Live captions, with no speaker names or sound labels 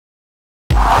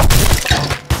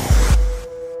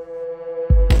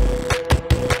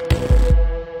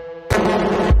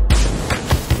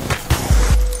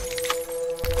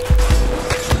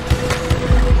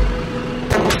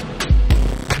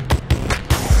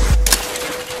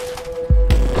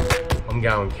then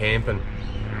going camping.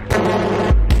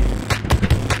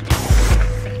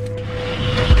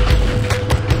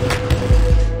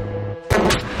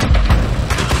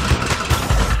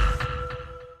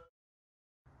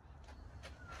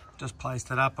 Just placed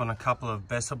it up on a couple of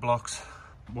Besser blocks.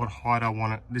 What height I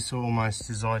want it. This almost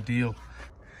is ideal.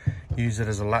 Use it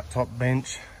as a laptop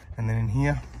bench, and then in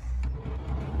here,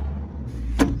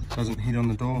 doesn't hit on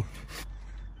the door,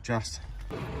 just.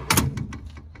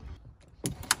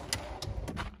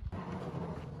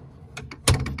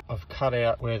 I've cut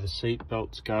out where the seat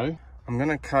belts go. I'm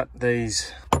gonna cut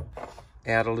these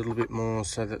out a little bit more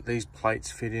so that these plates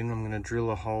fit in. I'm gonna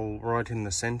drill a hole right in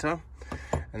the center,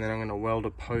 and then I'm going to weld a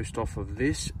post off of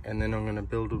this, and then I'm going to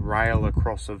build a rail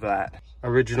across of that.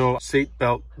 Original seat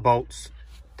belt bolts,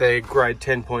 they're grade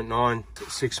 10.9,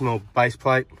 6mm base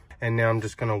plate, and now I'm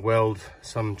just going to weld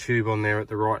some tube on there at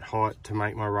the right height to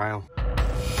make my rail.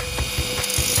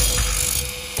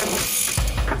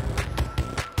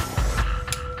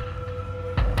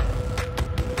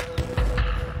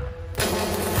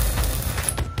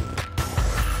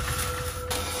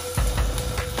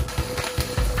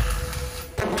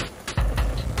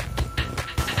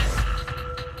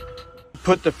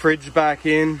 Put the fridge back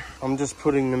in. I'm just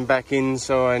putting them back in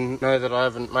so I know that I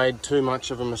haven't made too much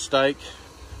of a mistake.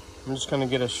 I'm just going to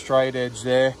get a straight edge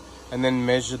there and then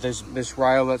measure this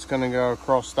rail that's going to go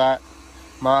across that,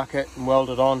 mark it and weld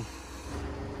it on.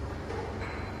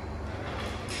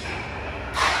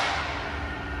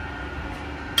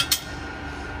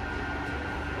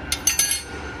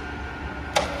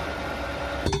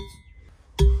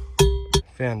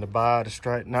 Found a bar to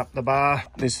straighten up the bar.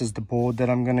 This is the board that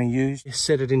I'm going to use.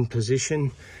 Set it in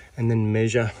position and then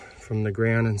measure from the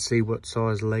ground and see what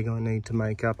size leg I need to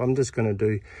make up. I'm just going to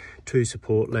do 2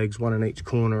 support legs, 1 in each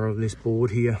corner of this board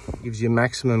here. Gives you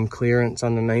maximum clearance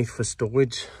underneath for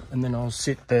storage. And then I'll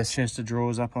sit the chest of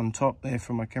drawers up on top there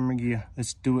for my camera gear.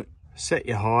 Let's do it. Set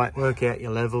your height, work out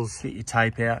your levels, get your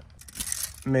tape out,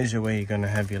 measure where you're going to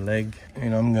have your leg.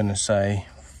 And I'm going to say,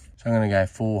 so I'm going to go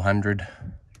 400.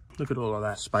 Look at all of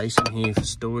that space in here for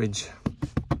storage.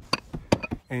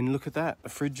 And look at that, the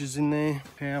fridge is in there,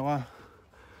 power.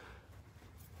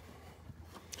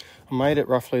 I made it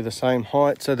roughly the same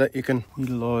height so that you can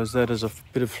utilise that as a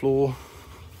bit of floor.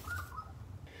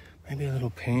 Maybe a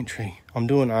little pantry. I'm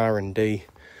doing R&D.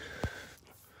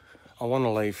 I want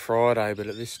to leave Friday, but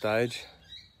at this stage,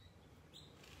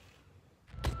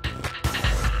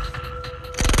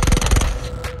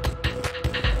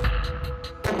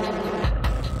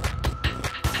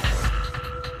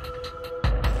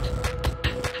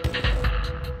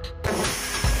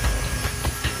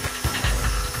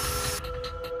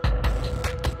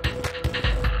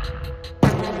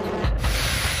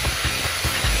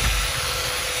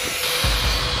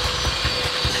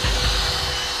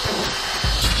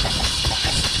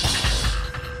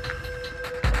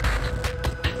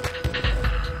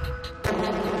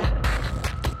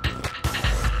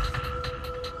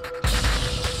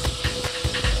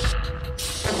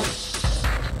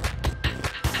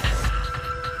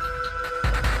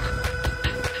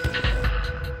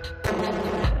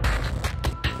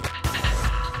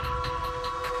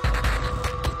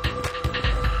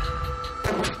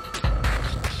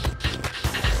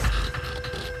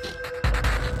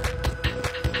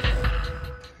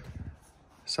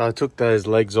 so I took those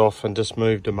legs off and just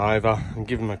moved them over and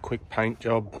give them a quick paint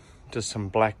job, just some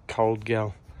black cold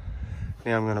gel.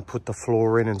 Now I'm going to put the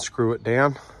floor in and screw it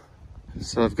down.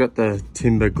 So I've got the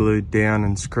timber glued down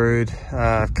and screwed.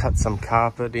 I've cut some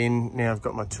carpet in. Now I've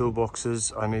got my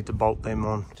toolboxes. I need to bolt them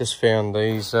on. Just found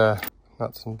these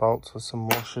nuts and bolts with some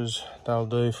washers. They'll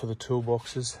do for the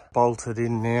toolboxes. Bolted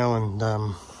in now, and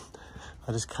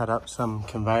I just cut up some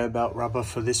conveyor belt rubber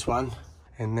for this one.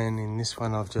 And then in this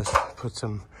one, I've just put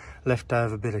some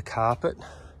leftover bit of carpet.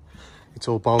 It's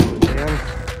all bolted down.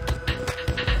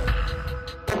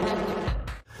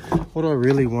 What I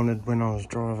really wanted when I was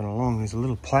driving along is a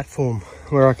little platform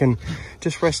where I can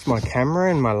just rest my camera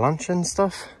and my lunch and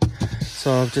stuff.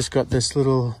 So I've just got this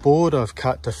little board I've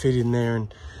cut to fit in there,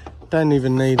 and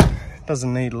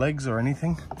doesn't need legs or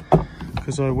anything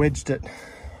because I wedged it.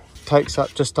 Takes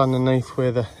up just underneath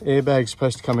where the airbag's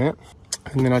supposed to come out.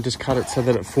 And then I just cut it so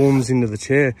that it forms into the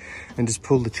chair and just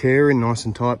pull the chair in nice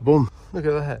and tight. Boom. Look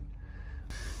at that.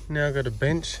 Now I've got a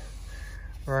bench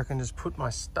where I can just put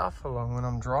my stuff along when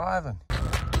I'm driving.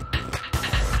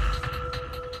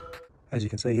 As you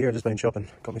can see here, I've just been shopping.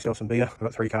 Got myself some beer. I've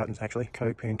got 3 cartons actually.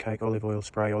 Coke, pancake, olive oil,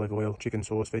 spray, olive oil, chicken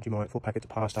sauce, Vegemite, 4 packets of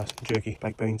pasta, jerky,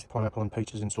 baked beans, pineapple and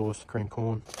peaches and sauce, cream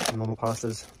corn, normal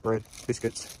pastas, bread,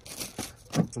 biscuits,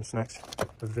 Some snacks,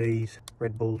 the V's,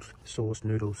 Red Bulls, sauce,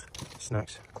 noodles,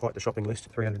 snacks. Quite the shopping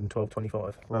list.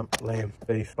 $312.25. Rump, lamb,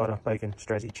 beef, butter, bacon,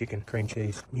 Strazzy, chicken, cream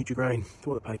cheese, Nutri-Grain,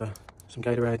 toilet paper, some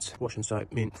Gatorades, washing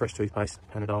soap, mint, fresh toothpaste,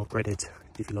 Panadol, redheads,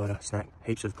 Diffy Lighter, snack,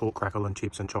 heaps of pork crackle and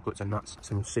chips and chocolates and nuts,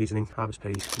 some seasoning, harvest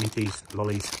peas, minties,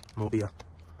 lollies, more beer.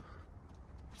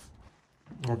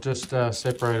 I've just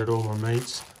separated all my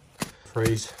meats,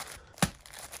 freeze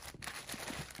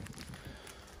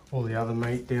all the other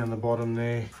meat down the bottom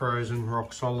there, frozen,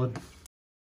 rock solid.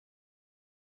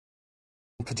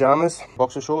 Pajamas,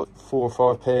 boxer short, 4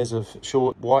 or 5 pairs of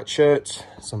short white shirts,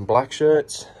 some black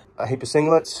shirts, a heap of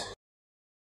singlets.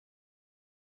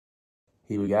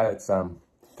 Here we go, it's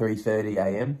 3:30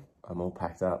 AM. I'm all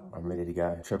packed up, I'm ready to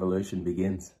go. Trevolution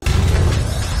begins.